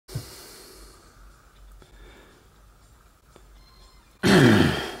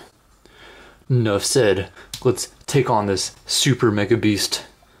Enough said. Let's take on this super mega beast.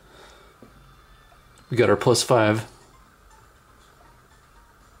 We got our +5.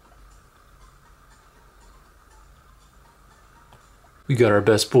 We got our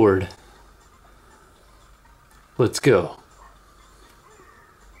best board. Let's go.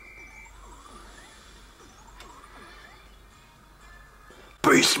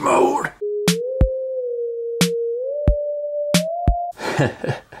 Beast mode!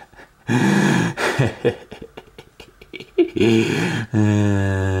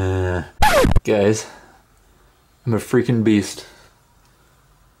 Guys, I'm a freaking beast.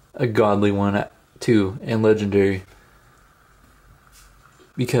 A godly one, too, and legendary.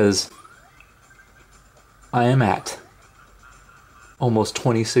 Because I am at almost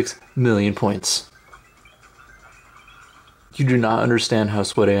 26 million points. You do not understand how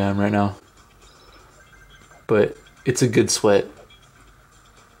sweaty I am right now. But it's a good sweat.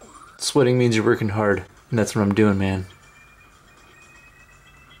 Sweating means you're working hard, and that's what I'm doing, man.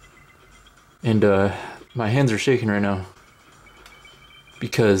 And my hands are shaking right now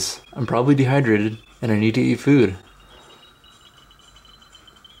because I'm probably dehydrated and I need to eat food.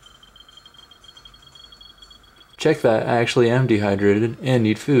 Check that, I actually am dehydrated and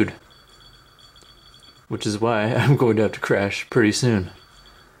need food. Which is why I'm going to have to crash pretty soon.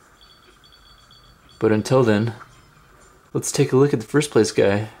 But until then, let's take a look at the first place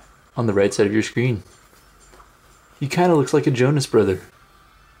guy on the right side of your screen. He kind of looks like a Jonas brother.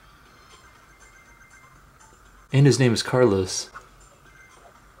 And his name is Carlos.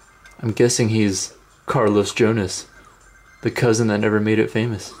 I'm guessing he's Carlos Jonas, the cousin that never made it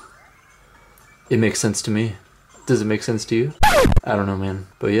famous. It makes sense to me. Does it make sense to you? I don't know, man.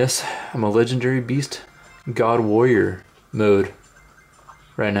 But yes, I'm a legendary beast, God warrior mode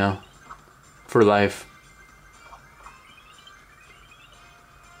right now. For life.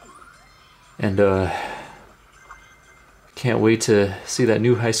 And can't wait to see that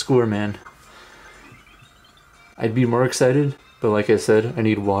new high score, man. I'd be more excited, but like I said, I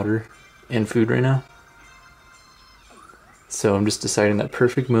need water and food right now. So I'm just deciding that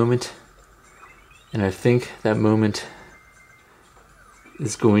perfect moment. And I think that moment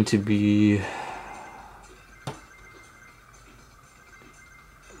is going to be...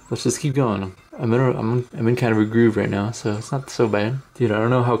 Let's just keep going. I'm in kind of a groove right now, so it's not so bad. Dude, I don't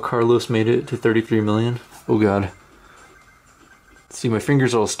know how Carlos made it to 33 million. Oh god. See, my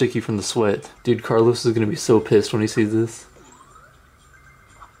fingers are all sticky from the sweat. Dude, Carlos is gonna be so pissed when he sees this.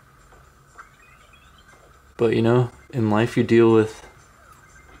 But you know, in life you deal with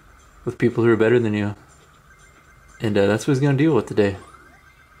people who are better than you. And that's what he's gonna deal with today.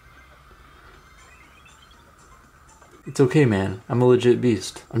 It's okay, man. I'm a legit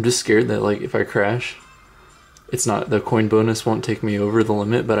beast. I'm just scared that, like, if I crash, it's not, the coin bonus won't take me over the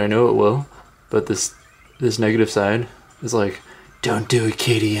limit, but I know it will. But this negative side is like, don't do it,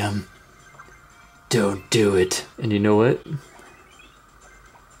 KDM. Don't do it. And you know what?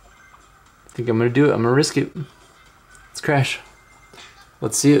 I think I'm gonna do it. I'm gonna risk it. Let's crash.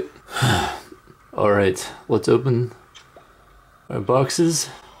 Let's see it. Alright, let's open our boxes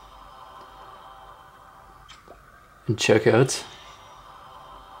and check out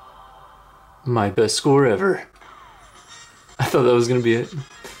my best score ever. I thought that was gonna be it.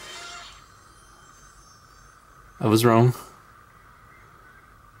 I was wrong.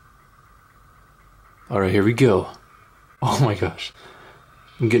 Alright, here we go. Oh my gosh.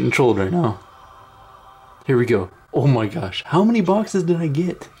 I'm getting trolled right now. Here we go. Oh my gosh. How many boxes did I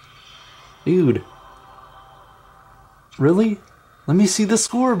get? Dude. Really? Let me see the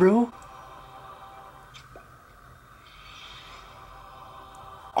score, bro.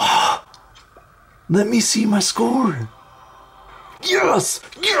 Oh, let me see my score. Yes!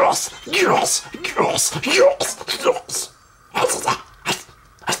 Yes! Yes! Yes! Yes! Yes!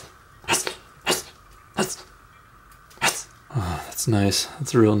 Oh, that's nice.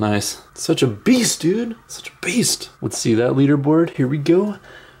 That's real nice. Such a beast, dude. Such a beast. Let's see that leaderboard. Here we go.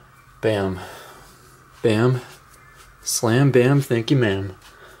 Bam. Bam. Slam, bam, thank you, ma'am.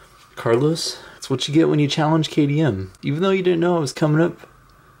 Carlos, that's what you get when you challenge KDM. Even though you didn't know I was coming up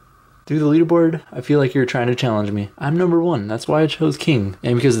through the leaderboard, I feel like you're trying to challenge me. I'm #1. That's why I chose King.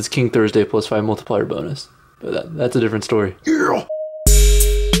 And because it's King Thursday +5 multiplier bonus. But that's a different story. Yeah.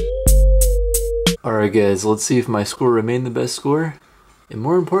 Alright guys, let's see if my score remained the best score. And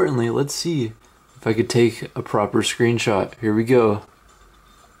more importantly, let's see if I could take a proper screenshot. Here we go.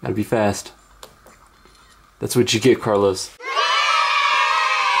 Gotta be fast. That's what you get, Carlos.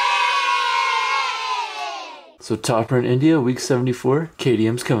 So Topper in India, week 74.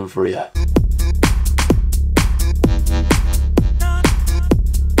 KDM's coming for you.